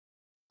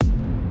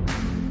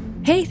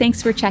Hey,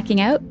 thanks for checking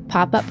out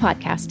Pop-Up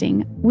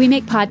Podcasting. We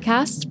make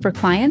podcasts for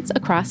clients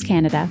across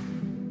Canada.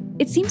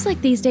 It seems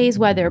like these days,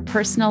 whether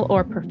personal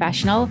or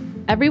professional,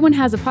 everyone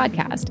has a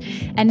podcast.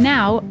 And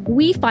now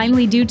we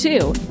finally do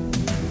too.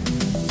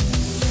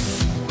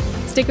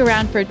 Stick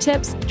around for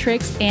tips,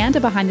 tricks, and a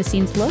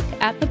behind-the-scenes look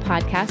at the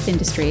podcast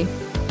industry.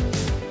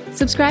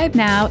 Subscribe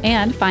now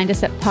and find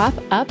us at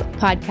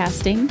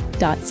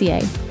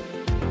popuppodcasting.ca.